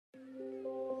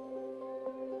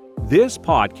This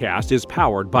podcast is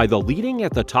powered by the Leading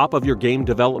at the Top of Your Game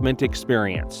development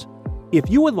experience. If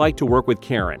you would like to work with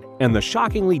Karen and the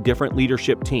shockingly different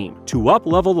leadership team to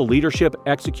up-level the leadership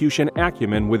execution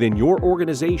acumen within your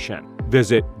organization,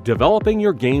 visit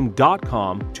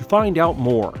developingyourgame.com to find out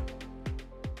more.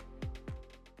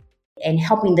 And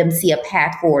helping them see a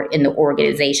path forward in the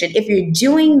organization. If you're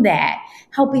doing that,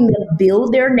 helping them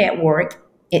build their network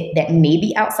that may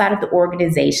be outside of the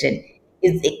organization,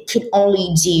 it can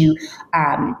only do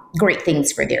great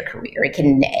things for their career. It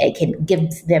can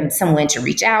give them someone to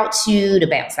reach out to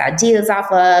bounce ideas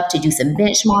off of, to do some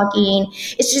benchmarking.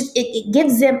 It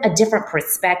gives them a different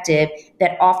perspective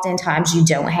that oftentimes you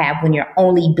don't have when you're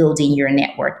only building your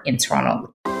network internally.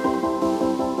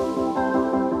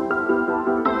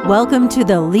 Welcome to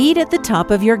the Lead at the Top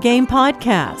of Your Game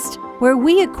podcast, where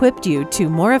we equipped you to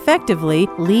more effectively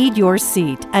lead your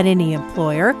seat at any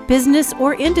employer, business,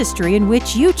 or industry in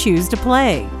which you choose to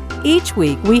play. Each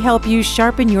week, we help you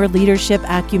sharpen your leadership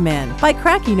acumen by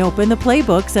cracking open the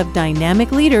playbooks of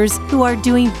dynamic leaders who are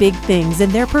doing big things in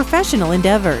their professional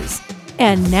endeavors.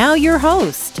 And now your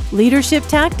host, leadership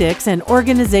tactics and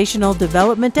organizational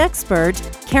development expert,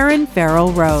 Karen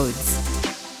Farrell Rhodes.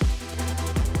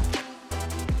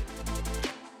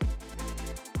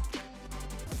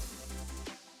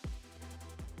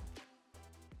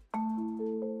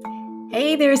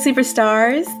 Hey there,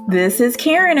 superstars. This is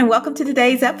Karen, and welcome to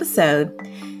today's episode.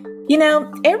 You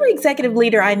know, every executive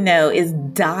leader I know is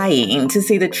dying to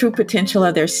see the true potential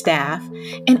of their staff,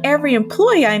 and every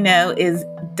employee I know is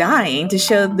dying to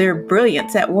show their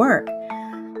brilliance at work.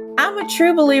 I'm a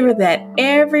true believer that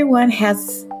everyone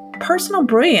has personal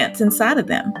brilliance inside of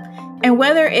them, and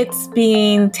whether it's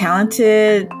being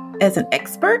talented as an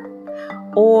expert,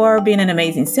 or being an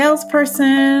amazing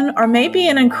salesperson, or maybe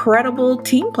an incredible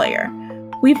team player,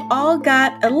 we've all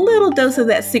got a little dose of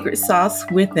that secret sauce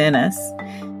within us.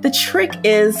 The trick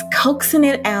is coaxing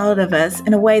it out of us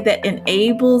in a way that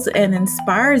enables and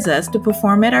inspires us to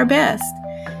perform at our best.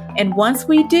 And once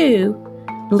we do,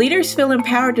 leaders feel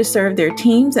empowered to serve their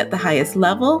teams at the highest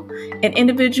level, and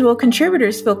individual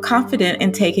contributors feel confident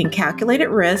in taking calculated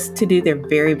risks to do their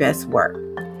very best work.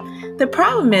 The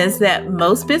problem is that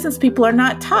most business people are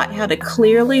not taught how to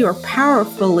clearly or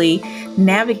powerfully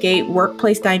navigate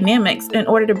workplace dynamics in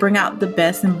order to bring out the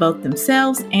best in both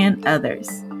themselves and others.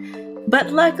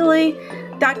 But luckily,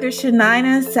 Dr.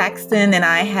 Shania Saxton and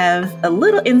I have a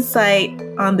little insight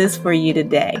on this for you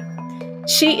today.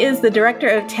 She is the Director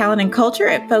of Talent and Culture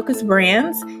at Focus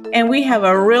Brands, and we have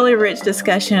a really rich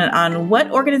discussion on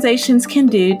what organizations can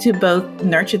do to both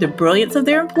nurture the brilliance of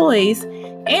their employees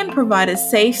and provide a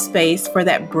safe space for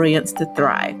that brilliance to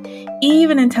thrive,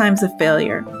 even in times of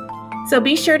failure. So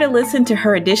be sure to listen to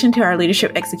her addition to our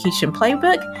Leadership Execution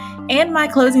Playbook and my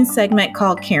closing segment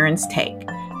called Karen's Take,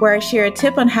 where I share a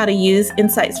tip on how to use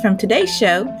insights from today's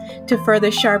show to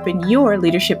further sharpen your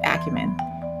leadership acumen.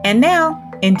 And now,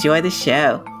 enjoy the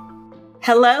show.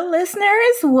 Hello, listeners.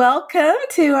 Welcome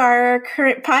to our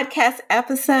current podcast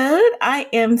episode. I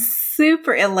am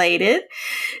super elated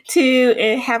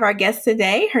to have our guest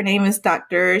today. Her name is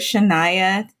Dr.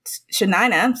 Shania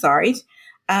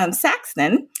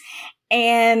Saxton,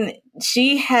 and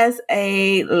she has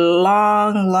a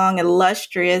long,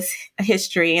 illustrious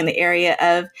history in the area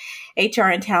of HR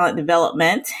and talent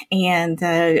development, and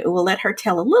we'll let her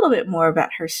tell a little bit more about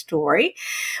her story.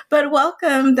 But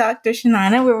welcome, Dr.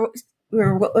 Shania.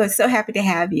 We're so happy to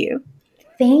have you.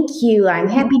 Thank you. I'm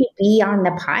happy to be on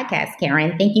the podcast,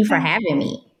 Karen. Thank you for having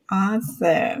me.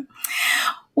 Awesome.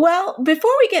 Well,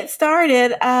 before we get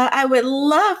started, I would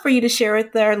love for you to share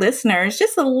with our listeners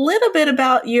just a little bit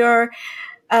about your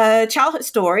childhood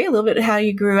story, a little bit of how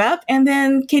you grew up, and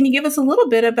then can you give us a little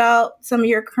bit about some of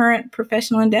your current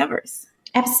professional endeavors?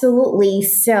 Absolutely.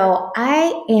 So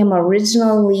I am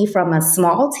originally from a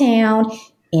small town,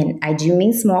 and I do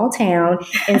mean small town,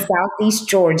 in Southeast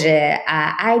Georgia.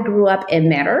 I grew up in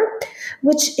Metter,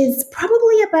 which is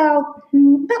probably about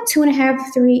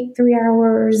 2.5, 3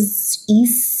 hours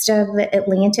east of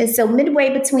Atlanta. So midway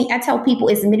between, I tell people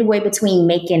it's midway between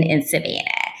Macon and Savannah.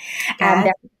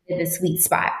 That's the sweet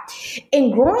spot.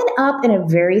 And growing up in a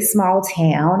very small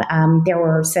town, there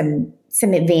were some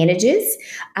advantages.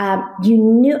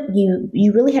 You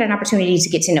really had an opportunity to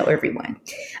get to know everyone,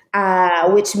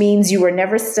 which means you were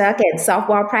never stuck at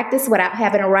softball practice without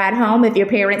having a ride home if your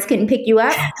parents couldn't pick you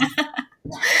up.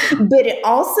 But it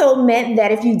also meant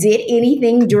that if you did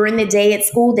anything during the day at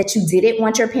school that you didn't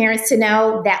want your parents to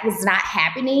know, that was not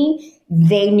happening.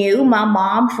 They knew. My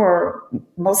mom, for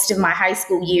most of my high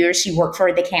school years, she worked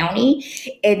for the county.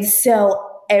 And so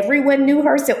everyone knew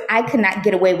her, so I could not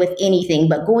get away with anything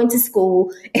but going to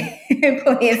school and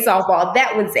playing softball.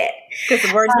 That was it. Because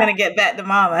the word's going to get back to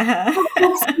mama, huh?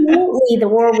 Absolutely. The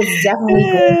word was definitely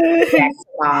going to get back to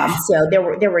mom. So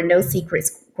there were no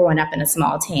secrets growing up in a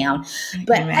small town.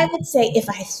 But Amen. I would say if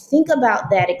I think about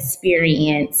that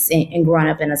experience and growing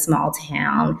up in a small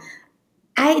town,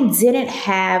 I didn't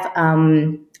have,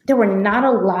 there were not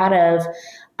a lot of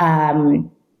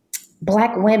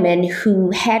Black women who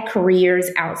had careers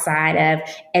outside of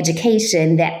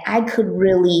education that I could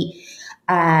really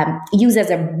use as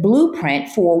a blueprint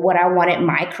for what I wanted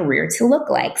my career to look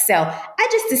like. So I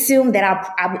just assumed that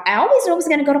I always knew I was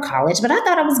going to go to college, but I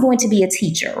thought I was going to be a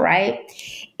teacher, right?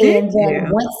 And then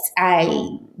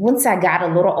once I got a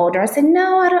little older, I said,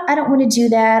 no, I don't want to do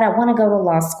that. I want to go to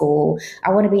law school.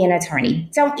 I want to be an attorney.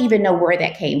 Don't even know where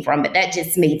that came from, but that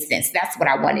just made sense. That's what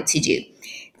I wanted to do.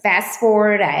 Fast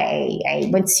forward, I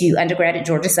went to undergrad at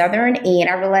Georgia Southern, and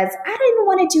I realized I didn't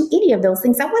want to do any of those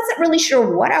things. I wasn't really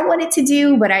sure what I wanted to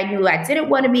do, but I knew I didn't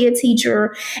want to be a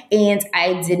teacher, and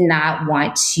I did not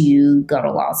want to go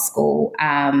to law school.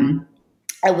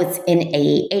 I was in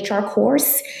a HR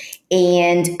course,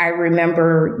 and I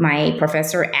remember my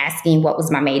professor asking what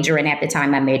was my major, and at the time,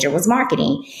 my major was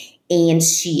marketing. And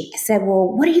she said, well,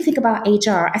 what do you think about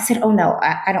HR? I said, oh, no,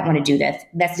 I don't want to do that.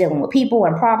 That's dealing with people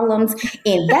and problems,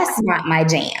 and that's not my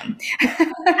jam. So I'm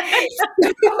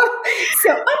going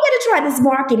to try this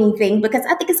marketing thing because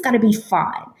I think it's going to be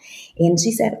fun. And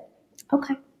she said,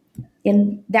 okay.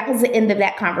 And that was the end of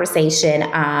that conversation.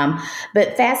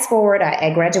 But fast forward,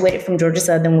 I graduated from Georgia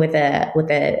Southern with a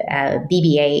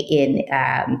BBA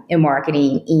in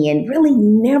marketing, and really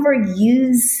never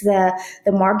used the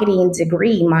marketing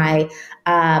degree. My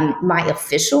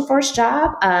official first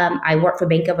job, I worked for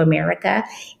Bank of America,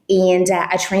 and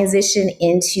I transitioned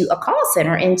into a call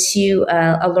center, into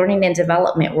a learning and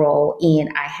development role,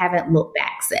 and I haven't looked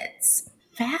back since.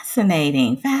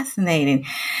 Fascinating.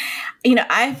 You know,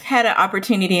 I've had an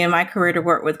opportunity in my career to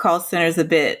work with call centers a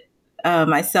bit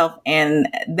myself, and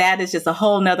that is just a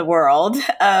whole nother world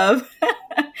of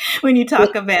when you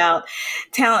talk about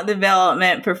talent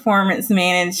development, performance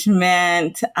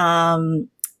management,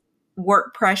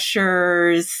 work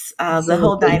pressures, the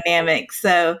whole dynamic.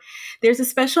 So there's a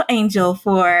special angel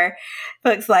for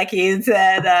folks like you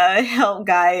that help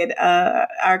guide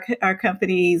our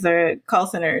companies or call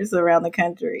centers around the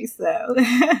country. So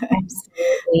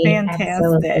Absolutely. fantastic.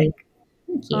 Absolutely.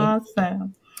 Thank you.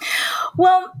 Awesome.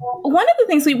 Well, one of the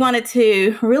things we wanted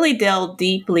to really delve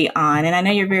deeply on, and I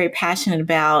know you're very passionate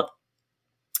about,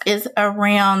 is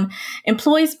around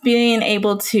employees being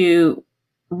able to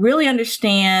really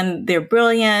understand their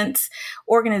brilliance,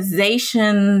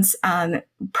 organizations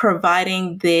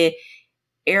providing the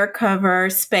air cover,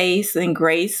 space, and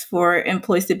grace for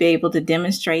employees to be able to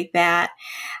demonstrate that,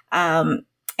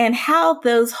 and how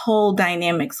those whole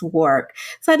dynamics work.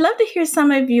 So I'd love to hear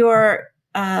some of your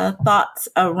thoughts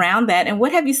around that, and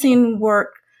what have you seen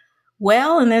work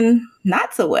well and then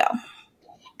not so well?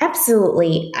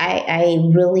 Absolutely. I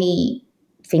really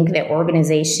think that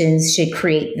organizations should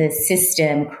create the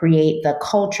system, create the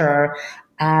culture,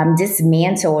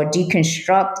 dismantle or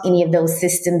deconstruct any of those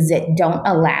systems that don't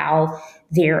allow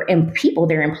their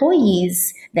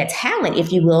employees, that talent,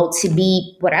 if you will, to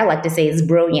be what I like to say is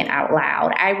brilliant out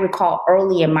loud. I recall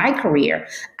early in my career,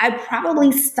 I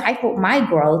probably stifled my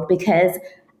growth because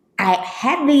I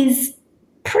had these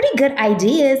pretty good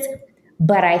ideas,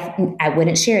 but I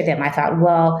wouldn't share them. I thought,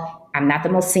 well, I'm not the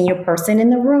most senior person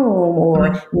in the room,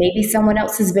 or maybe someone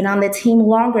else has been on the team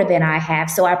longer than I have,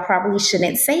 so I probably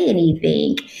shouldn't say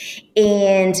anything.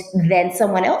 And then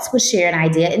someone else would share an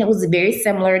idea, and it was very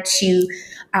similar to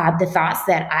the thoughts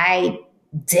that I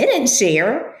didn't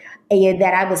share and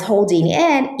that I was holding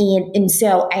in. And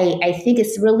so I think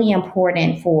it's really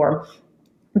important for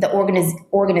the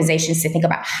organizations to think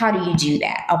about, how do you do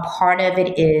that? A part of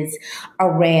it is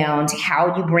around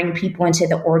how you bring people into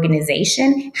the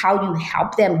organization, how you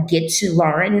help them get to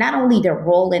learn not only their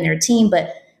role in their team,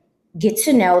 but get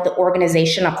to know the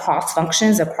organization across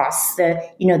functions, across the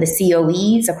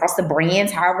COEs, across the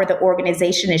brands, however the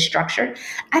organization is structured.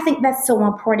 I think that's so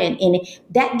important. And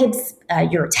that gives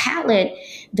your talent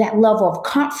that level of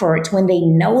comfort when they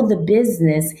know the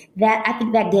business. That I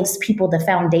think that gives people the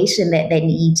foundation that they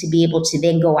need to be able to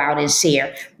then go out and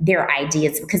share their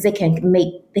ideas, because they can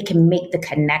make the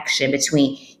connection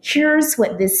between, here's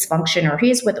what this function, or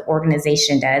here's what the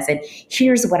organization does, and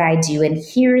here's what I do, and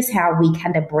here's how we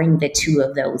kind of bring the two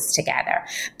of those together.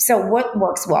 So what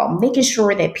works well? Making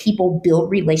sure that people build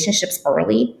relationships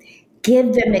early,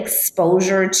 give them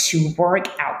exposure to work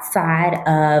outside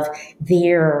of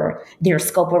their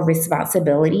scope of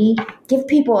responsibility. Give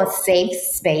people a safe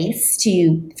space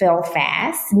to fail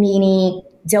fast, meaning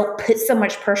don't put so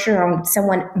much pressure on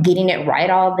someone getting it right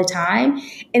all the time.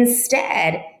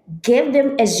 Instead, give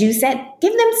them, as you said,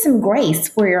 give them some grace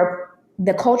where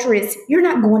the culture is you're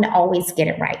not going to always get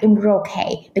it right, and we're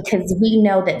okay, because we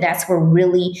know that that's where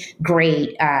really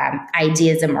great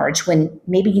ideas emerge when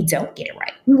maybe you don't get it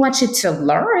right. We want you to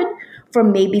learn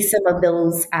from maybe some of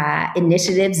those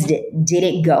initiatives that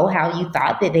didn't go how you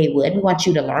thought that they would. We want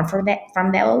you to learn from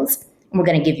those, and we're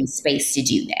going to give you space to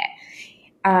do that.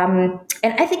 And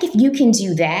I think if you can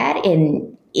do that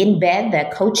and embed the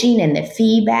coaching and the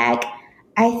feedback,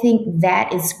 I think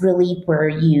that is really where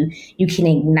you can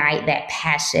ignite that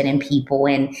passion in people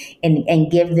and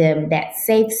give them that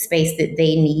safe space that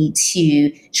they need to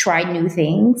try new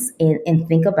things and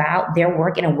think about their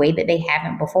work in a way that they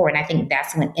haven't before. And I think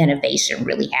that's when innovation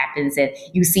really happens, and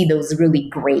you see those really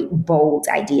great, bold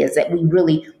ideas that we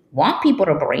really want people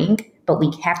to bring, but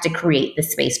we have to create the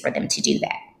space for them to do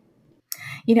that.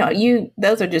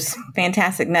 Those are just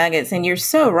fantastic nuggets, and you're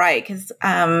so right, because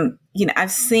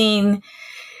I've seen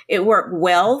it work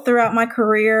well throughout my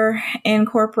career in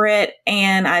corporate,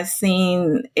 and I've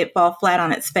seen it fall flat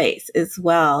on its face as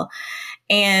well.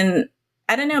 And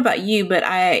I don't know about you, but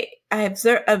I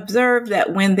observed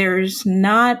that when there's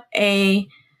not a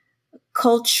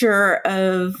culture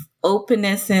of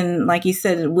openness and, like you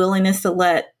said, willingness to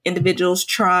let individuals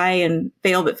try and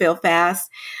fail, but fail fast,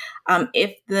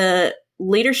 if the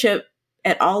leadership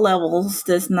at all levels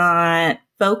does not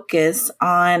focus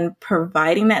on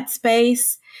providing that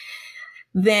space,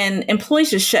 then employees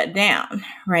just shut down,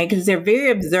 right? Because they're very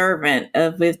observant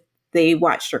of if they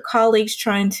watch their colleagues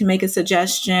trying to make a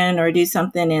suggestion or do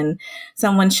something and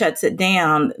someone shuts it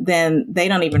down, then they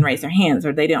don't even raise their hands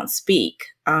or they don't speak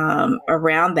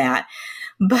around that.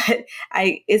 But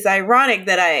it's ironic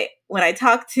that when I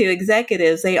talk to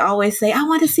executives, they always say, I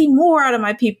want to see more out of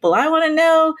my people. I want to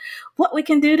know what we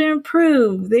can do to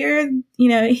improve. They're,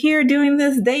 here doing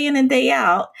this day in and day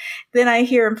out. Then I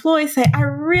hear employees say, I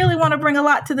really want to bring a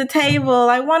lot to the table.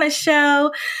 I want to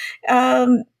show,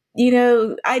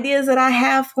 ideas that I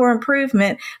have for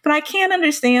improvement, but I can't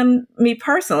understand, me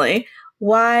personally,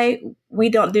 why we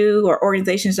don't do, or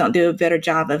organizations don't do a better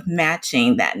job of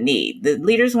matching that need. The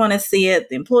leaders want to see it,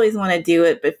 the employees want to do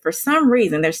it, but for some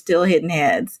reason they're still hitting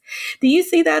heads. Do you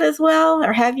see that as well,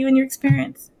 or have you in your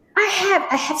experience? I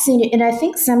have seen it, and I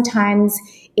think sometimes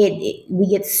we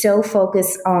get so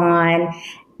focused on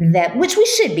that, which we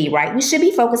should be, right? We should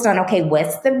be focused on, okay,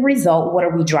 what's the result? What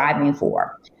are we driving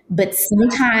for? But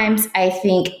sometimes I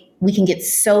think we can get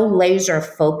so laser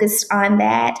focused on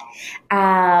that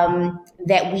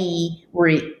that we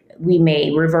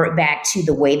may revert back to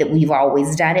the way that we've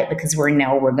always done it because we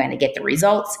know we're going to get the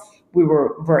results. We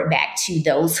revert back to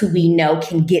those who we know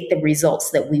can get the results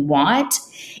that we want.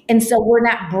 And so we're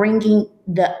not bringing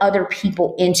the other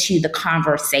people into the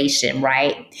conversation,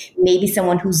 right? Maybe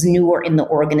someone who's newer in the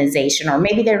organization, or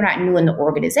maybe they're not new in the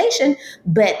organization,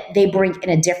 but they bring in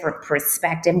a different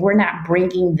perspective. We're not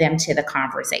bringing them to the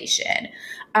conversation.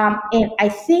 And I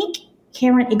think,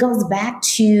 Karen, it goes back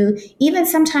to even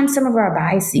sometimes some of our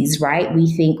biases, right? We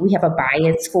think we have a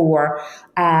bias for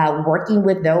working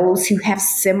with those who have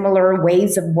similar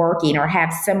ways of working or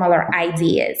have similar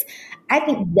ideas. I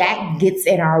think that gets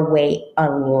in our way a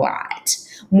lot,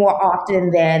 more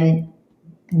often than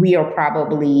we are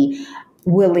probably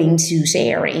willing to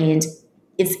share. And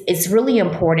it's really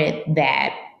important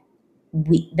that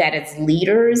that as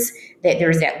leaders, that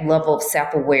there's that level of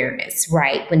self-awareness,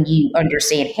 right? When you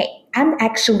understand, hey, I'm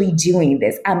actually doing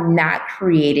this. I'm not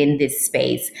creating this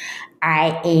space.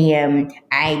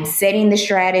 I'm setting the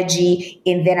strategy,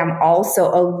 and then I'm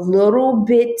also a little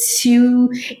bit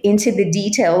too into the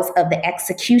details of the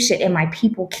execution, and my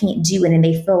people can't do it, and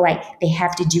they feel like they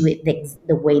have to do it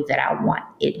the way that I want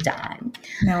it done.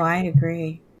 No, I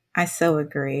agree. I so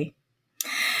agree.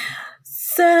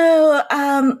 So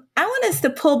I want us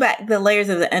to pull back the layers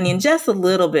of the onion just a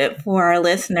little bit for our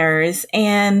listeners.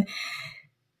 And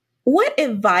what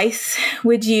advice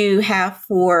would you have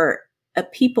for a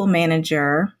people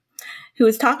manager who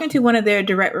is talking to one of their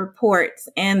direct reports,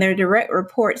 and their direct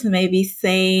reports may be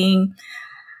saying,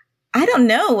 I don't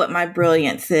know what my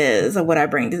brilliance is or what I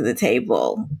bring to the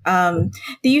table. Do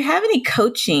you have any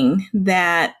coaching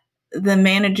that the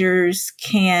managers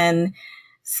can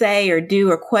say or do,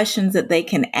 or questions that they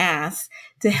can ask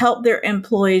to help their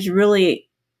employees really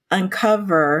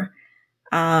uncover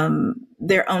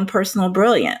their own personal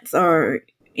brilliance? Or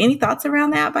any thoughts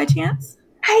around that by chance?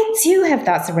 I do have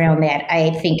thoughts around that.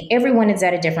 I think everyone is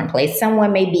at a different place.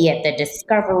 Someone may be at the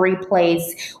discovery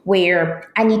place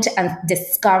where I need to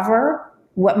discover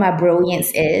what my brilliance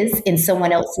is, and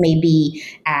someone else may be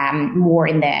more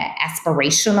in the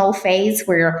aspirational phase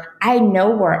where I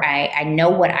know I know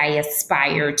what I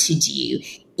aspire to do,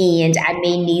 and I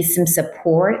may need some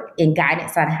support and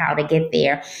guidance on how to get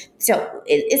there. So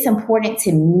it's important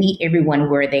to meet everyone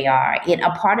where they are. And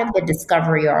a part of the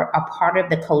discovery or a part of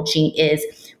the coaching is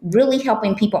really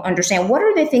helping people understand what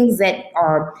are the things that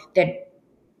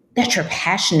you're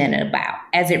passionate about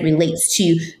as it relates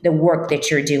to the work that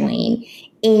you're doing,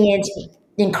 and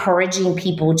encouraging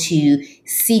people to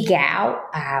seek out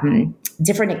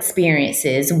different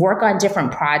experiences, work on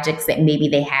different projects that maybe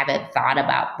they haven't thought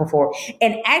about before,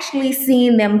 and actually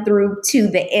seeing them through to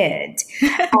the end.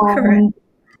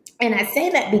 And I say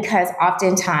that because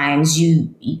oftentimes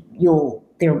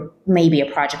there may be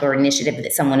a project or initiative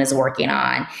that someone is working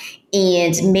on,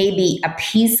 and maybe a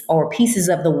piece or pieces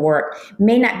of the work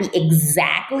may not be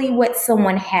exactly what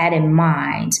someone had in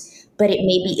mind, but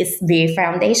it's very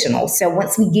foundational. So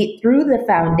once we get through the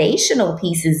foundational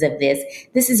pieces of this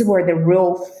is where the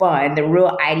real fun, the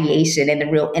real ideation, and the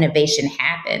real innovation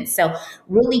happens. So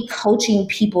really coaching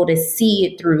people to see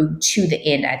it through to the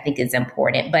end, I think, is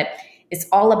important. But it's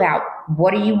all about,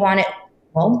 what do you want to,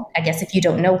 well, I guess if you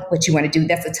don't know what you want to do,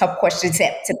 that's a tough question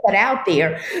to put out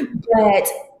there. But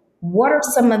what are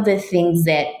some of the things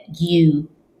that you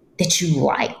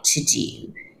like to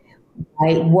do?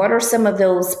 Right? What are some of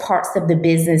those parts of the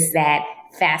business that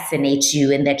fascinate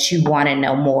you and that you want to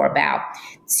know more about?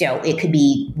 So it could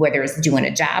be whether it's doing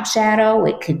a job shadow,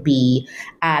 it could be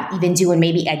even doing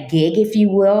maybe a gig, if you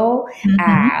will,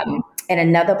 and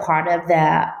another part of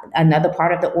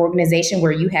the organization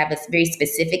where you have a very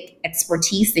specific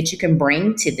expertise that you can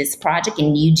bring to this project,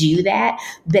 and you do that,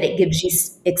 but it gives you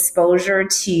exposure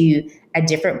to a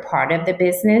different part of the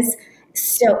business.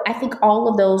 So I think all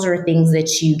of those are things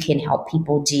that you can help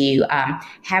people do.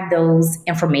 Have those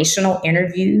informational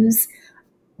interviews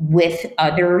with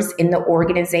others in the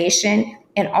organization,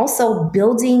 and also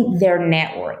building their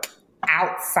network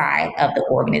outside of the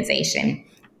organization.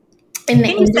 Can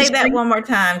you say that one more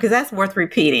time? Because that's worth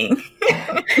repeating.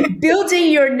 Building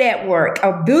your network,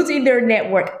 or building their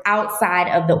network outside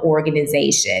of the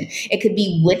organization. It could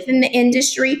be within the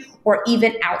industry or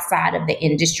even outside of the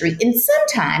industry. And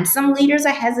sometimes some leaders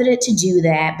are hesitant to do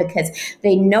that because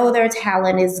they know their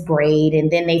talent is great,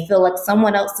 and then they feel like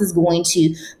someone else is going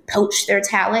to poach their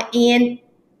talent. And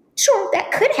sure,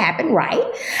 that could happen, right?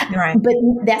 But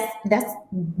that's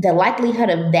the likelihood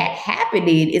of that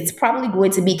happening. It's probably going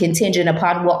to be contingent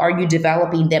upon, well, are you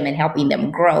developing them and helping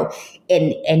them grow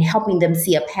and helping them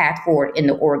see a path forward in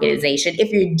the organization?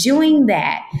 If you're doing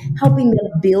that, helping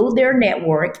them build their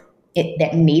network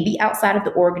that may be outside of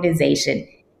the organization,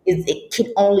 it can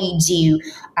only do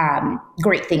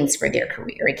great things for their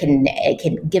career. It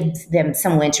can give them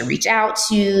someone to reach out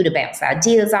to bounce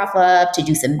ideas off of, to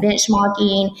do some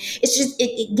benchmarking. It's just,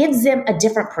 it gives them a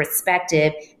different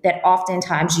perspective that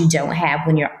oftentimes you don't have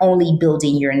when you're only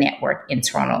building your network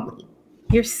internally.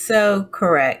 You're so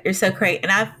correct. You're so correct.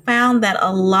 And I've found that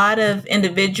a lot of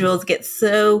individuals get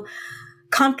so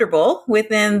comfortable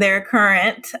within their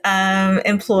current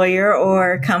employer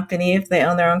or company, if they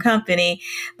own their own company,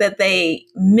 that they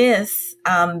miss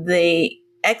the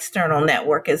external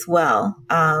network as well.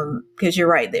 Because you're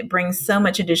right, it brings so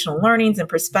much additional learnings and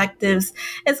perspectives,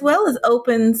 as well as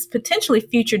opens potentially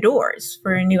future doors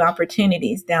for new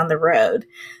opportunities down the road.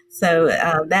 So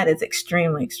that is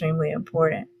extremely, extremely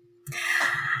important.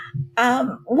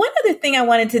 One other thing I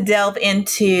wanted to delve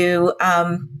into,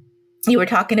 you were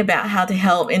talking about how to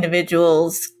help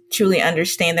individuals truly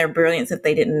understand their brilliance if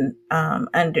they didn't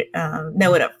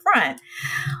know it up front.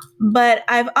 But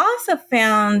I've also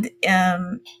found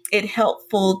it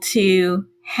helpful to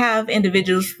have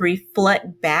individuals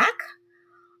reflect back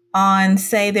on,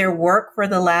 say, their work for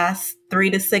the last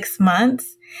 3 to 6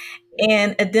 months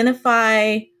and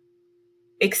identify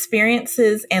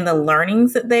experiences and the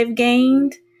learnings that they've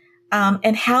gained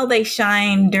and how they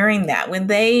shine during that. When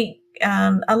they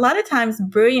a lot of times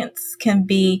brilliance can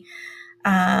be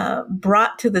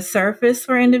brought to the surface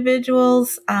for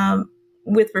individuals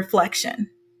with reflection.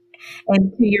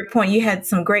 And to your point, you had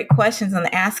some great questions on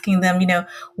asking them,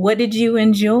 what did you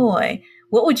enjoy?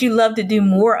 What would you love to do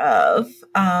more of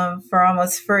for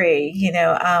almost free?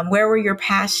 Where were your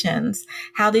passions?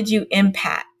 How did you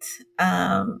impact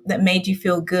that made you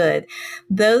feel good?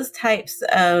 Those types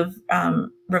of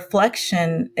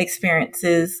reflection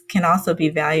experiences can also be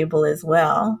valuable as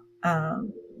well.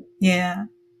 Yeah,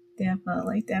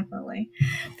 definitely.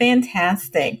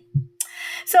 Fantastic.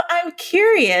 So I'm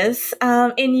curious,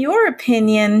 in your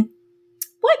opinion,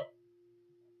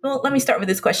 well, let me start with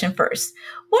this question first.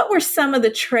 What were some of the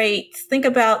traits? Think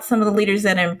about some of the leaders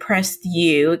that impressed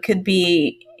you. It could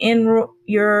be in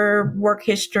your work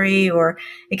history or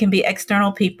it can be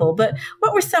external people. But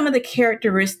what were some of the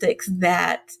characteristics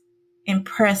that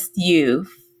impressed you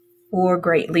for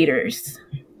great leaders?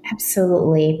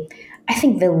 Absolutely. I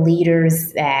think the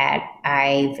leaders that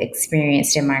I've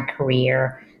experienced in my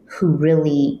career who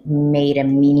really made a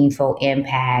meaningful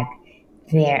impact,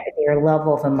 their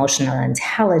level of emotional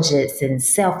intelligence and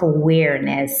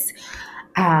self-awareness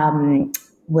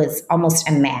was almost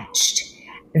unmatched.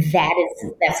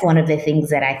 That's one of the things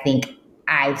that I think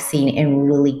I've seen in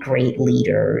really great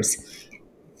leaders.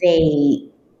 They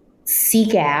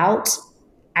seek out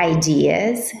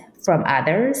ideas from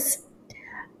others,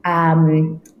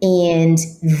 and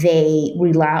they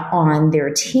rely on their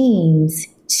teams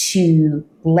to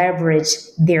leverage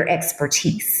their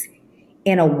expertise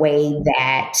in a way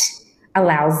that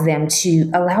allows them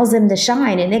to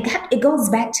shine. And it goes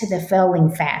back to the failing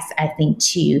fast, I think,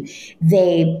 too.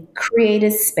 They create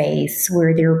a space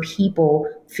where their people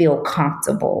feel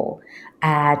comfortable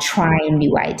trying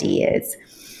new ideas.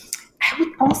 I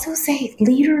would also say a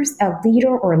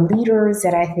leader or leaders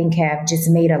that I think have just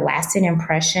made a lasting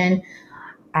impression.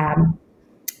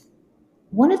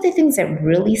 One of the things that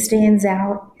really stands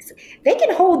out is they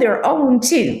can hold their own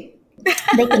too.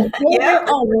 They can hold their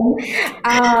own,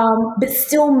 but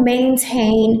still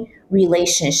maintain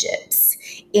relationships.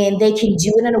 And they can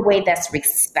do it in a way that's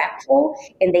respectful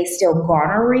and they still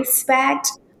garner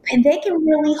respect. And they can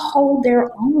really hold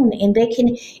their own and they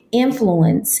can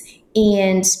influence,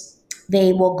 and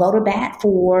they will go to bat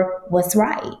for what's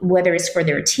right, whether it's for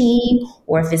their team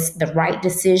or if it's the right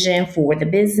decision for the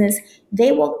business.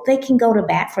 They can go to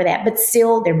bat for that, but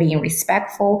still they're being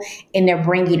respectful and they're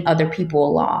bringing other people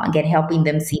along and helping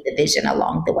them see the vision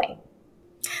along the way.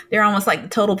 They're almost like the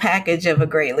total package of a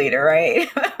great leader, right?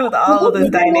 With all of this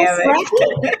dynamics.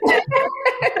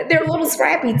 They're a little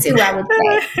scrappy too, I would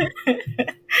say.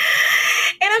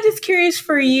 And I'm just curious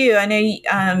for you. I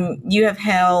know you have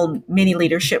held many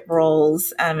leadership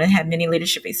roles and had many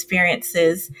leadership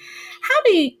experiences. How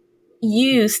do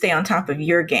you stay on top of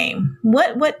your game?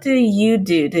 What do you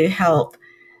do to help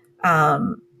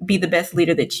be the best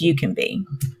leader that you can be?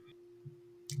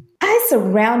 I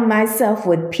surround myself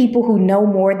with people who know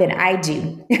more than I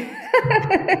do.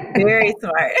 Very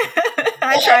smart.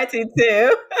 I try to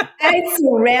too. I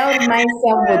surround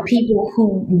myself with people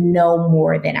who know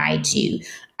more than I do.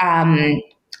 On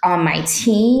my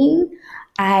team,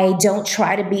 I don't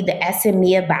try to be the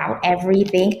SME about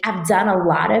everything. I've done a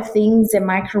lot of things in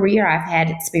my career. I've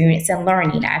had experience in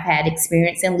learning. I've had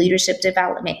experience in leadership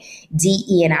development,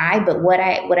 DE&I. But what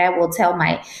I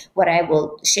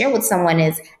will share with someone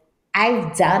is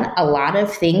I've done a lot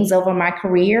of things over my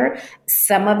career.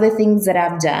 Some of the things that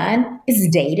I've done is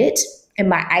dated and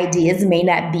my ideas may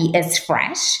not be as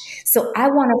fresh. So I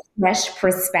want a fresh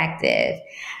perspective.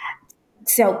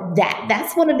 So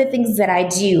that's one of the things that I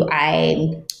do.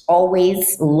 I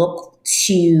always look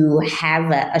to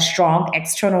have a strong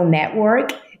external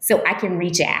network so I can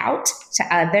reach out to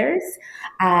others,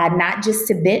 not just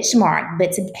to benchmark,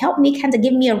 but to help me kind of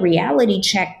give me a reality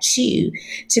check too,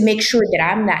 to make sure that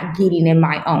I'm not getting in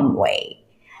my own way.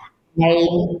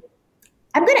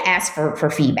 I'm going to ask for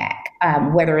feedback,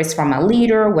 whether it's from a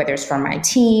leader, whether it's from my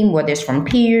team, whether it's from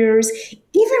peers,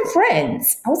 even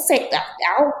friends.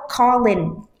 I'll call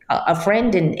in a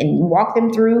friend and walk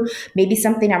them through maybe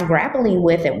something I'm grappling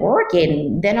with at work.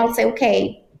 And then I'll say,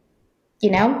 okay,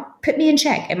 put me in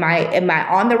check. Am I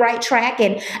on the right track?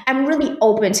 And I'm really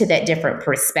open to that different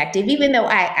perspective, even though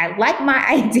I like my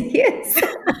ideas.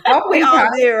 We all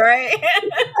do, right?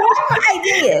 My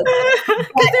ideas.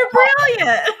 Because they're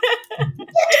brilliant.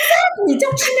 Yeah, exactly.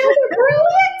 Don't you know they're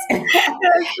brilliant?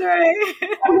 That's right.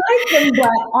 I like them, but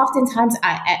oftentimes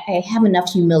I have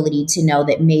enough humility to know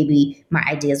that maybe my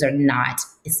ideas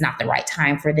it's not the right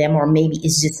time for them, or maybe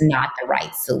it's just not the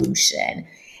right solution.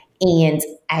 And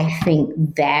I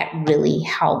think that really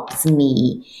helps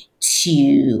me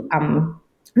to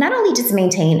not only just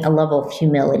maintain a level of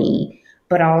humility,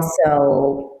 but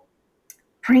also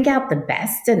bring out the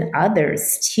best in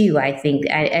others too. I think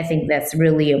that's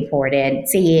really important.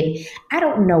 Saying, I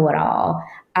don't know it all,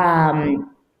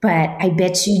 but I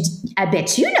bet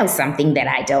you know something that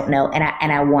I don't know,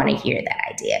 and I want to hear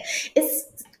that idea. It's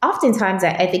oftentimes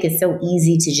I think it's so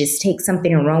easy to just take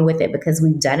something and run with it because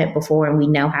we've done it before and we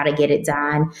know how to get it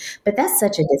done. But that's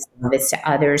such a disservice to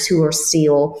others who are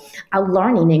still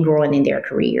learning and growing in their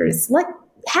careers.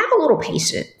 Have a little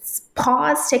patience.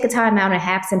 pause, take a time out, and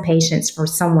have some patience for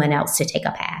someone else to take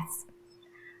a pass.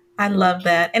 I love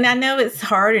that. And I know it's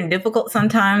hard and difficult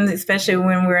sometimes, especially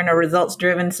when we're in a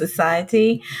results-driven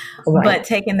society, Right. but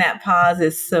taking that pause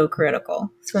is so critical.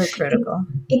 So critical.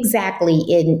 Exactly.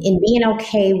 In being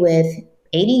okay with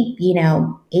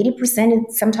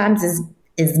 80% sometimes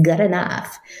is good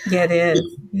enough. Yeah, it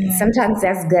is. Yeah. Sometimes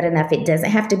that's good enough. It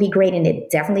doesn't have to be great, and it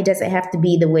definitely doesn't have to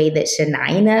be the way that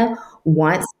Shania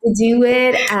wants to do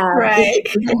it. Right.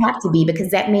 It doesn't have to be, because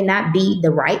that may not be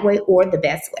the right way or the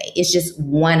best way. It's just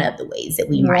one of the ways that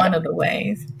we might. One of the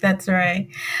ways. That's right.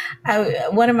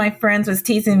 One of my friends was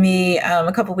teasing me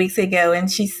a couple weeks ago,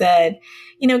 and she said,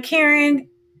 Karen,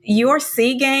 your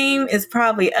C game is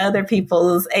probably other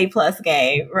people's A+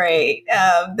 game, right?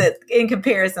 That in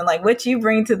comparison, like what you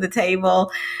bring to the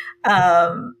table,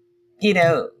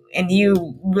 and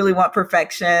you really want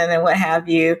perfection and what have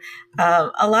you.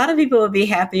 A lot of people would be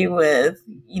happy with,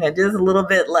 just a little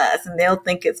bit less, and they'll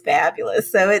think it's fabulous.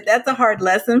 So that's a hard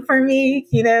lesson for me,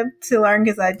 to learn,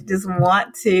 because I just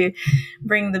want to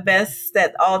bring the best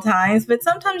at all times. But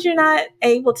sometimes you're not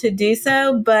able to do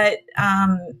so. But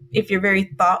if you're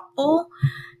very thoughtful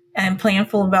and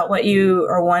planful about what you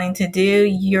are wanting to do,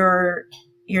 your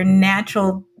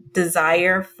natural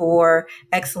desire for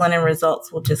excellent end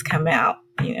results will just come out,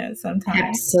 sometimes.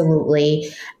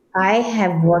 Absolutely. I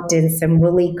have worked in some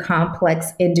really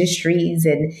complex industries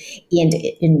and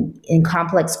in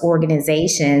complex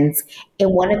organizations.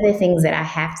 And one of the things that I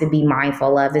have to be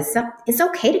mindful of is it's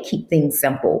okay to keep things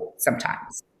simple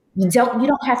sometimes. You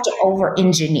don't have to over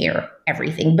engineer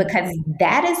everything, because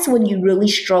that is when you really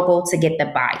struggle to get the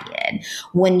buy-in,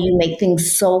 when you make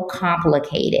things so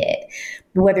complicated.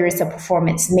 Whether it's a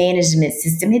performance management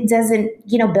system, it doesn't,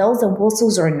 bells and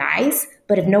whistles are nice,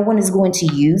 but if no one is going to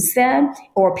use them,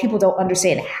 or people don't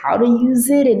understand how to use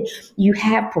it, and you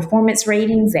have performance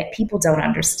ratings that people don't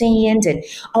understand, and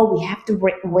we have to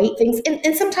weight things,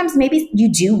 and sometimes maybe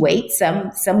you do weight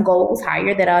some goals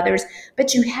higher than others,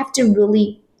 but you have to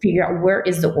really figure out, where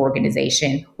is the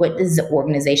organization? What does the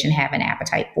organization have an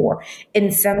appetite for?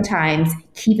 And sometimes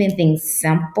keeping things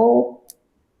simple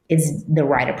is the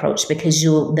right approach, because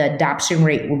the adoption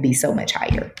rate will be so much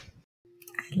higher.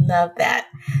 I love that.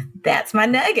 That's my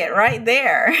nugget right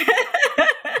there.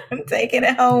 I'm taking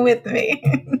it home with me.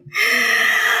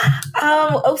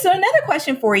 So another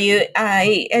question for you.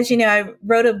 As you know, I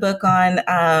wrote a book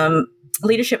on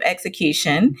leadership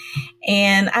execution,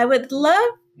 and I would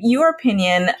love your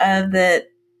opinion of the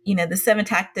 7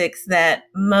 tactics that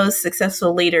most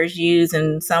successful leaders use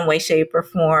in some way, shape, or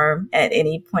form at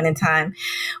any point in time.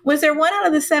 Was there one out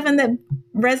of the 7 that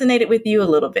resonated with you a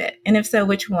little bit? And if so,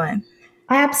 which one?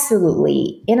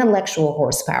 Absolutely. Intellectual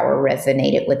horsepower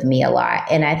resonated with me a lot.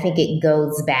 And I think it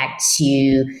goes back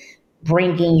to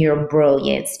bringing your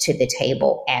brilliance to the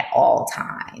table at all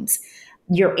times.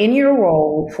 You're in your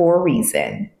role for a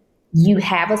reason. You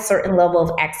have a certain level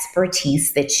of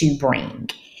expertise that you bring.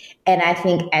 And I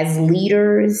think as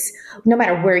leaders, no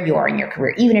matter where you are in your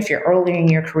career, even if you're early in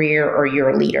your career or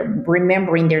you're a leader,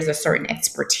 remembering there's a certain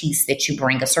expertise that you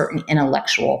bring, a certain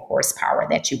intellectual horsepower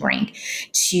that you bring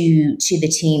to the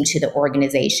team, to the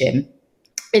organization.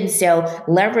 And so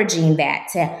leveraging that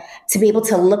to be able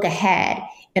to look ahead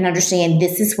and understand,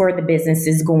 this is where the business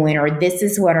is going, or this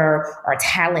is what our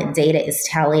talent data is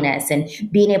telling us, and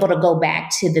being able to go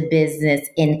back to the business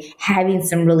and having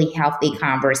some really healthy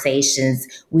conversations.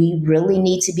 We really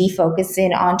need to be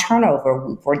focusing on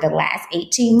turnover. For the last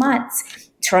 18 months,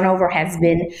 turnover has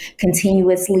been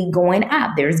continuously going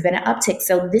up. There's been an uptick.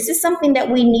 So this is something that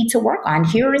we need to work on.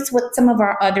 Here is what some of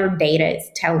our other data is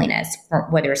telling us,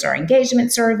 whether it's our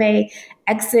engagement survey,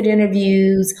 exit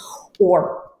interviews,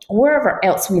 or wherever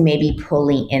else we may be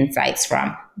pulling insights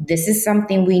from. This is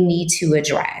something we need to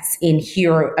address. And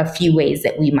here are a few ways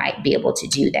that we might be able to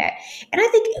do that. And I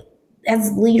think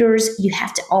as leaders, you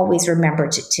have to always remember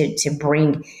to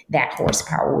bring that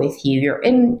horsepower with you.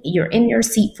 You're in your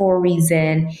seat for a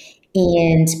reason,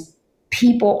 and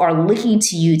people are looking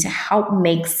to you to help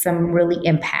make some really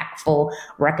impactful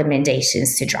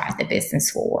recommendations to drive the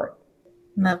business forward.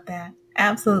 Love that.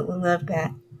 Absolutely love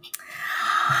that.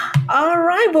 All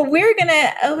right. Well, we're going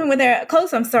to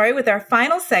close with our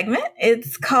final segment.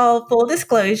 It's called Full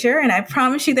Disclosure, and I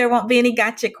promise you there won't be any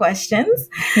gotcha questions.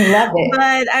 Love it.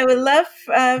 But I would love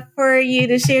for you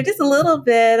to share just a little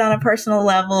bit on a personal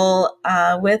level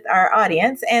with our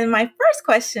audience. And my first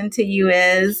question to you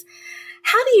is,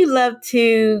 how do you love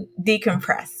to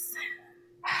decompress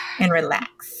and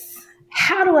relax?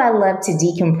 How do I love to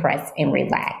decompress and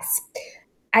relax?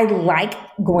 I like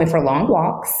going for long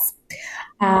walks.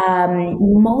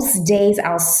 Most days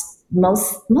I'll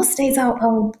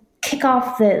kick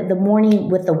off the morning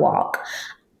with the walk.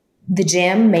 The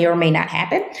gym may or may not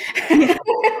happen.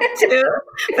 Too,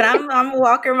 but I'm a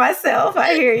walker myself.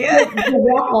 I hear you. The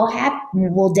walk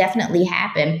will definitely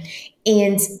happen.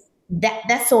 And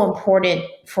that's so important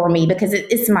for me because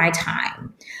it's my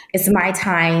time. It's my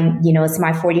time, it's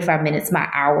my 45 minutes, my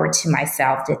hour to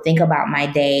myself to think about my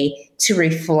day, to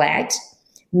reflect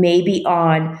maybe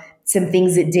on some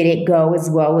things that didn't go as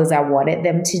well as I wanted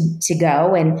them to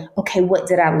go. And okay, what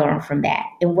did I learn from that?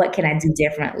 And what can I do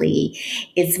differently?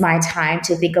 It's my time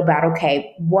to think about,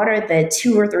 okay, what are the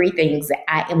 2 or 3 things that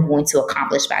I am going to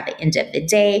accomplish by the end of the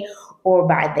day or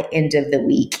by the end of the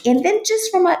week? And then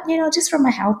just from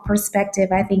a health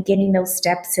perspective, I think getting those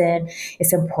steps in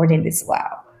is important as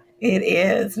well. It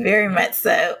is very much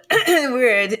so.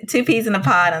 We're 2 peas in a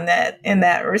pod in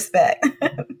that respect.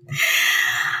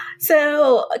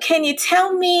 So can you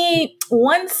tell me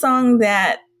one song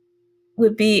that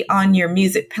would be on your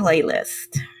music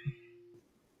playlist?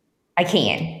 I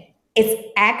can. It's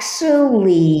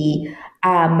actually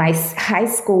my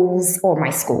school's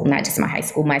fight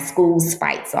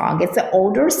song. It's an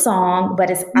older song,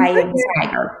 but it's Eye of the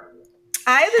Tiger.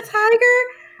 Eye of the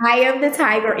Tiger? Eye of the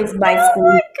Tiger is my school.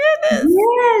 Oh my goodness.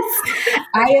 Yes.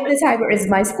 Eye of the Tiger is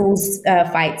my school's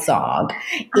fight song.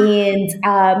 And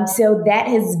so that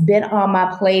has been on my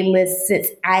playlist since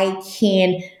I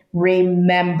can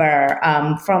remember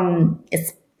I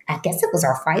guess it was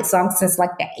our fight song since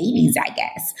like the 80s, I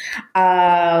guess.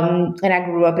 And I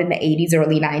grew up in the 80s,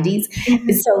 early 90s.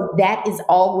 Mm-hmm. So that is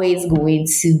always going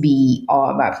to be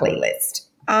on my playlist.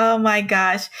 Oh my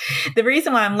gosh. The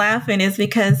reason why I'm laughing is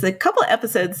because a couple of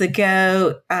episodes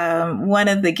ago, one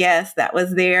of the guests, that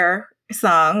was their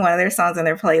song, one of their songs on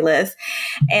their playlist.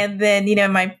 And then,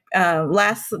 my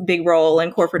last big role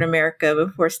in corporate America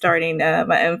before starting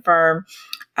my own firm,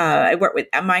 I worked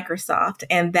with Microsoft,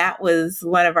 and that was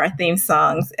one of our theme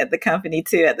songs at the company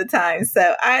too at the time.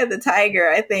 So Eye of the Tiger,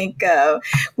 I think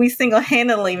we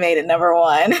single-handedly made it number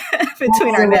 1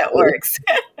 between our networks.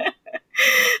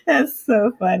 That's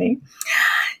so funny.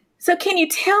 So can you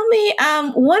tell me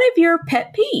one of your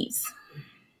pet peeves?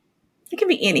 It can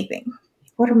be anything.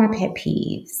 What are my pet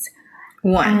peeves?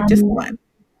 One, just one.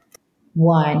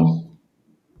 One.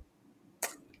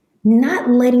 Not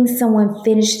letting someone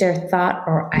finish their thought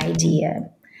or idea.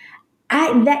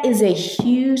 That is a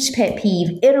huge pet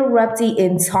peeve, interrupting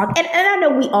in talk. And I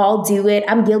know we all do it.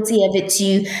 I'm guilty of it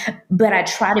too, but I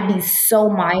try to be so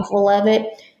mindful of it.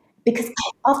 Because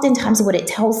oftentimes what it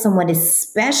tells someone,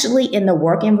 especially in the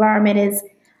work environment, is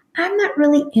I'm not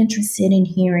really interested in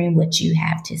hearing what you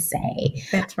have to say.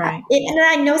 That's right. And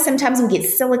I know sometimes we get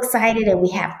so excited and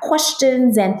we have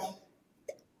questions, and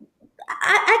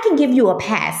I can give you a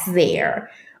pass there.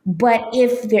 But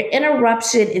if the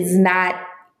interruption is not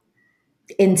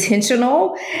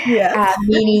intentional, yes.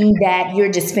 Meaning that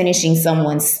you're just finishing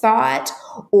someone's thought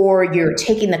or you're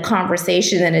taking the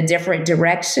conversation in a different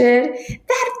direction,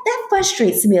 that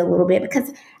frustrates me a little bit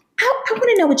because I want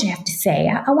to know what you have to say.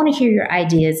 I want to hear your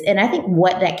ideas. And I think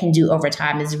what that can do over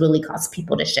time is really cause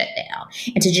people to shut down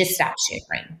and to just stop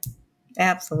sharing.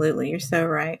 Absolutely. You're so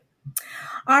right.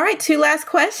 All right. 2 last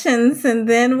questions and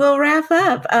then we'll wrap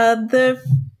up.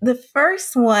 The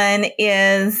first one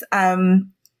is,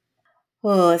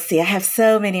 let's see. I have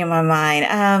so many in my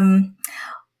mind.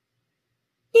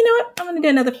 You know what? I'm going to do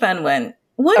another fun one.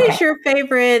 What is your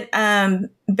favorite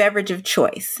beverage of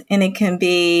choice? And it can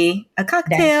be a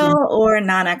cocktail or a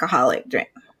non-alcoholic drink.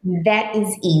 That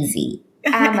is easy.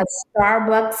 I'm a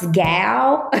Starbucks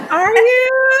gal. Are you?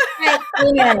 I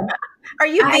am. Are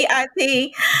you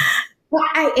VIP? Well,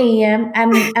 I am.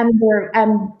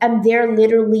 I'm there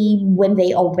literally when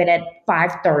they open at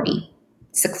 5:30.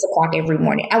 6 o'clock every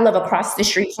morning. I live across the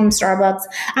street from Starbucks.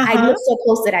 I live so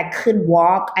close that I could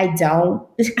walk. I don't.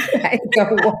 I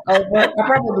don't walk over. I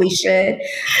probably should.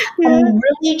 I'm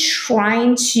really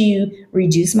trying to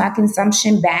reduce my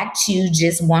consumption back to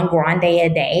just 1 grande a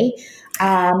day.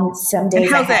 Some days. And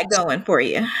how's that going for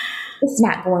you? It's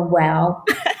not going well.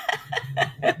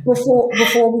 Before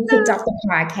we kicked off the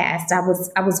podcast, I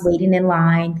was waiting in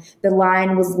line. The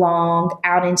line was long,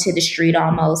 out into the street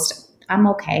almost. I'm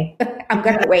okay. I'm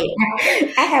going to wait.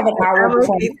 I have an hour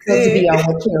before I'm supposed to be on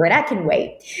with Karen. I can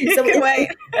wait. So you can wait.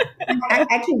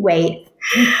 I can wait.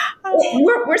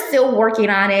 We're still working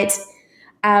on it.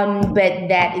 But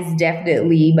that is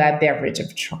definitely my beverage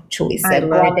of choice. I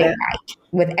love that.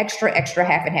 With extra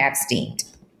half and half steamed.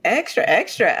 Extra.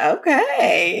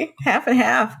 Okay. Half and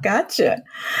half. Gotcha.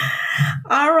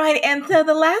 All right. And so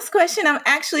the last question, I'm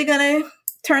actually going to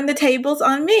turn the tables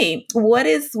on me. What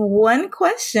is one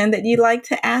question that you'd like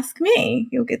to ask me?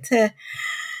 You'll get to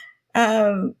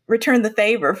return the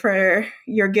favor for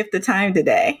your gift of time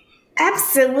today.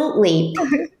 Absolutely.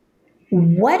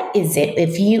 What is it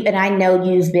and I know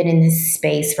you've been in this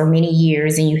space for many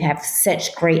years and you have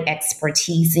such great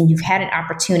expertise and you've had an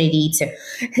opportunity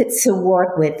to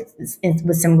work with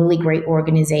some really great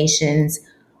organizations.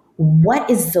 What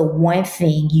is the one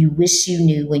thing you wish you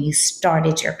knew when you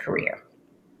started your career?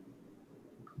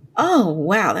 Oh,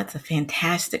 wow. That's a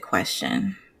fantastic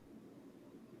question.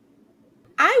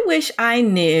 I wish I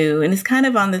knew, and it's kind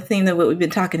of on the theme of what we've been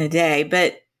talking today,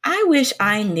 but I wish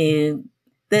I knew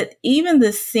that even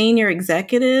the senior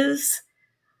executives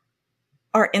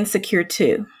are insecure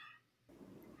too.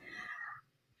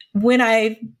 When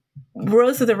I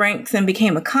rose to the ranks and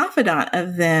became a confidant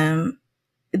of them,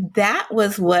 that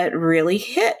was what really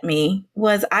hit me.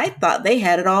 Was I thought they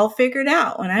had it all figured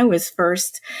out when I was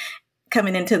first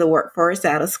coming into the workforce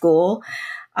out of school.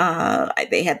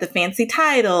 They had the fancy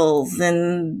titles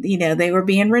and, they were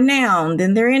being renowned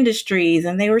in their industries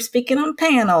and they were speaking on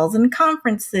panels and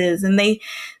conferences and they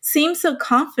seemed so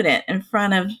confident in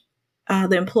front of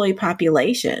the employee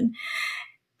population.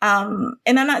 And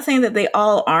I'm not saying that they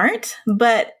all aren't,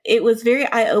 but it was very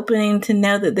eye-opening to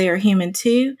know that they are human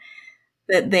too,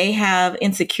 that they have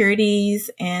insecurities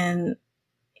and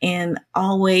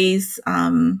always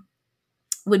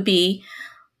would be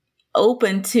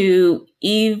open to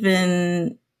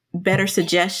even better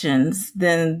suggestions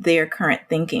than their current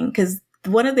thinking. Because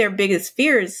one of their biggest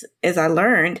fears, as I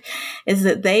learned, is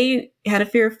that they had a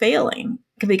fear of failing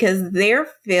because their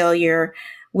failure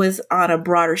was on a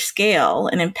broader scale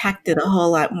and impacted a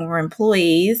whole lot more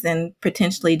employees and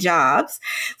potentially jobs.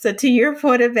 So to your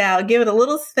point about giving a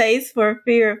little space for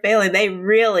fear of failing, they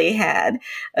really had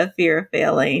a fear of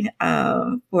failing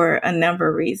for a number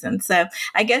of reasons. So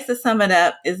I guess to sum it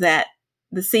up is that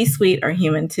the C-suite are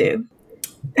human too.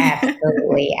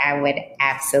 Absolutely. I would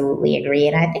absolutely agree.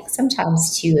 And I think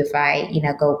sometimes too, if I,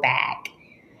 go back,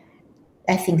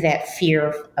 I think that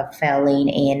fear of failing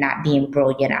and not being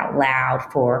brilliant out loud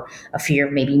for a fear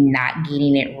of maybe not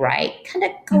getting it right kind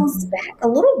of goes back a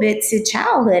little bit to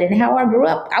childhood and how I grew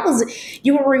up.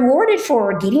 You were rewarded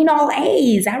for getting all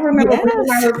A's. I remember bringing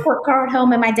my report card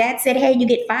home and my dad said, "Hey, you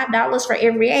get $5 for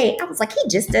every A." I was like, he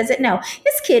just doesn't know.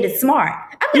 This kid is smart.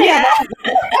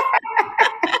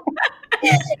 I'm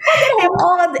going to have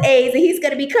all the A's and he's going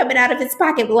to be coming out of his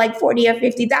pocket with like $40 or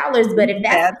 $50. But if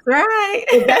that's right,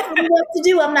 if that's what he wants to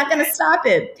do, I'm not going to stop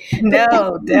him.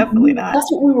 No, definitely not.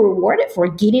 That's what we were rewarded for,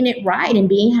 getting it right and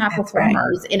being high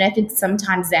performers. Right. And I think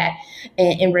sometimes that,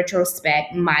 in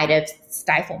retrospect, might have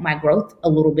stifled my growth a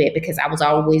little bit because I was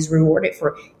always rewarded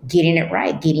for getting it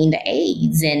right, getting the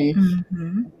A's, and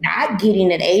not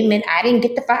getting an A meant I didn't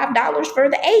get the $5 for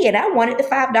the A, and I wanted the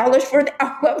 $5 for the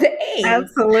A.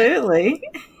 Absolutely.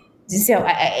 So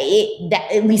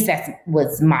at least that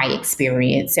was my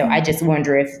experience. So I just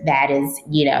wonder if that is,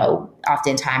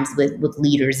 oftentimes with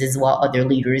leaders as well, other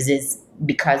leaders, is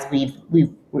because we've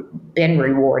been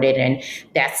rewarded and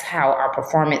that's how our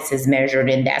performance is measured.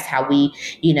 And that's how we,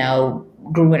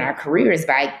 grew in our careers,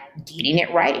 by getting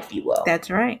it right, if you will. That's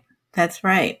right. That's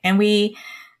right. And we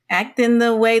act in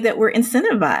the way that we're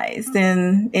incentivized.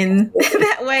 And in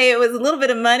that way, it was a little bit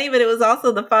of money, but it was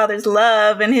also the Father's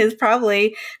love and his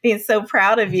probably being so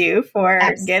proud of you for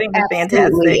getting the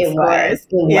fantastic scores.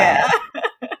 Yeah.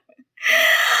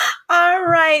 All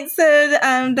right. So,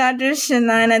 Dr.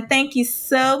 Shanina, thank you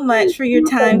so much for your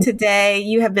time today.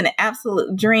 You have been an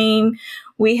absolute dream.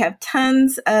 We have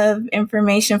tons of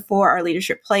information for our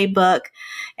leadership playbook.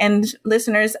 And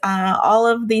listeners, all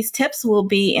of these tips will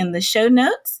be in the show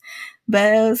notes.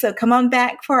 So come on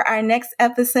back for our next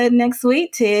episode next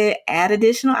week to add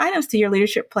additional items to your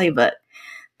leadership playbook.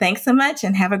 Thanks so much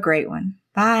and have a great one.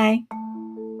 Bye.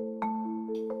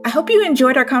 I hope you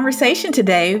enjoyed our conversation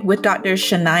today with Dr.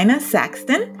 Shanina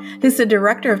Saxton, who's the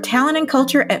Director of Talent and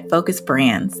Culture at Focus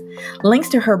Brands. Links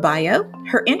to her bio,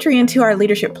 her entry into our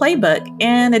leadership playbook,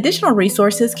 and additional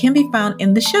resources can be found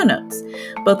in the show notes,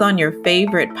 both on your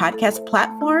favorite podcast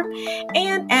platform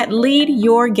and at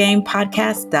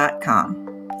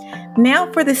leadyourgamepodcast.com.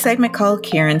 Now for the segment called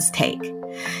Karen's Take.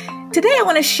 Today I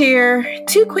want to share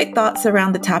 2 quick thoughts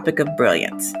around the topic of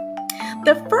brilliance.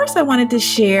 The first I wanted to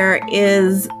share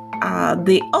is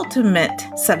the ultimate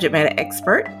subject matter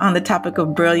expert on the topic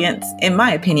of brilliance, in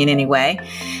my opinion anyway.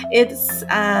 It's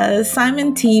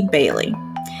Simon T. Bailey.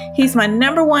 He's my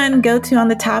number one go-to on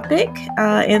the topic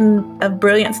of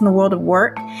brilliance in the world of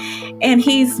work. And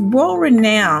he's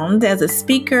world-renowned as a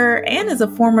speaker and as a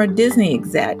former Disney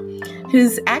exec,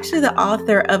 who's actually the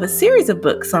author of a series of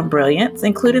books on brilliance,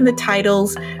 including the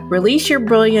titles Release Your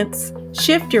Brilliance,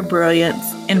 Shift Your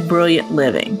Brilliance, and Brilliant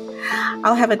Living.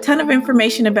 I'll have a ton of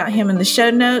information about him in the show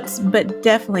notes, but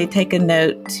definitely take a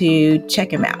note to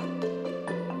check him out.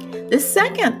 The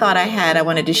second thought I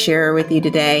wanted to share with you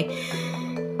today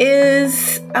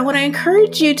is I want to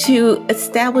encourage you to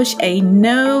establish a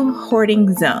no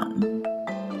hoarding zone.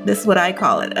 This is what I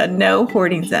call it, a no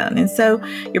hoarding zone. And so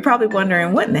you're probably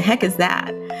wondering, what in the heck is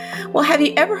that? Well, have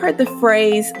you ever heard the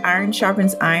phrase iron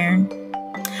sharpens iron?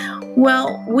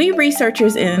 Well, we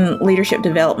researchers in leadership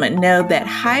development know that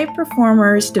high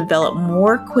performers develop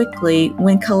more quickly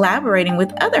when collaborating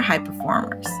with other high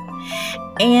performers.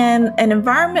 And an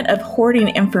environment of hoarding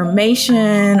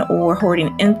information or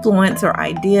hoarding influence or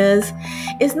ideas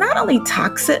is not only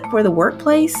toxic for the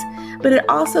workplace, but it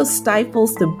also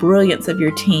stifles the brilliance of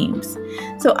your teams.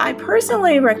 So I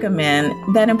personally recommend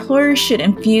that employers should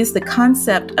infuse the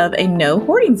concept of a no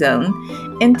hoarding zone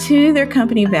into their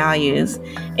company values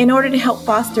in order to help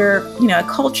foster, a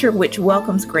culture which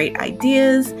welcomes great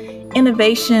ideas,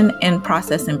 innovation, and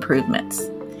process improvements.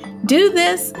 Do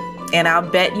this, and I'll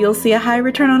bet you'll see a high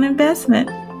return on investment.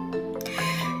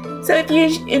 So if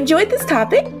you enjoyed this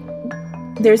topic,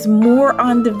 there's more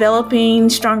on developing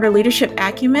stronger leadership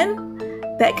acumen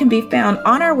that can be found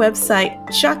on our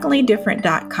website,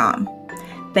 shockingly-different.com.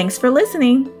 Thanks for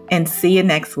listening, and see you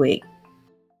next week.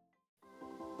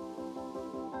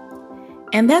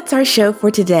 And that's our show for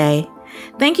today.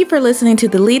 Thank you for listening to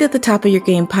the Lead at the Top of Your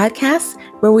Game podcast,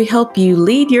 where we help you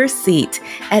lead your seat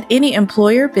at any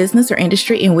employer, business, or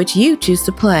industry in which you choose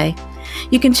to play.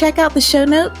 You can check out the show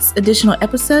notes, additional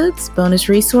episodes, bonus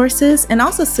resources, and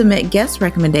also submit guest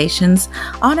recommendations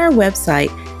on our website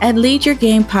at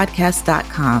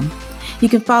leadyourgamepodcast.com. You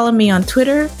can follow me on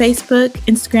Twitter, Facebook,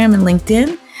 Instagram, and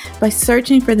LinkedIn by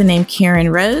searching for the name Karen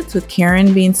Rhodes, with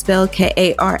Karen being spelled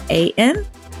Karan.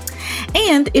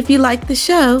 And if you like the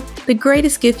show, the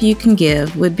greatest gift you can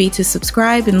give would be to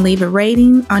subscribe and leave a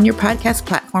rating on your podcast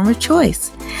platform of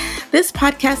choice. This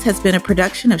podcast has been a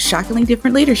production of Shockingly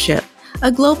Different Leadership,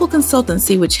 a global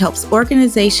consultancy which helps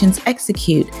organizations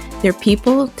execute their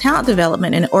people, talent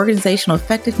development, and organizational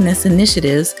effectiveness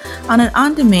initiatives on an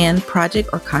on-demand project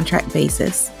or contract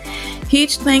basis.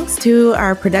 Huge thanks to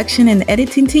our production and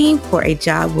editing team for a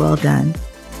job well done.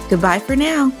 Goodbye for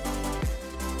now.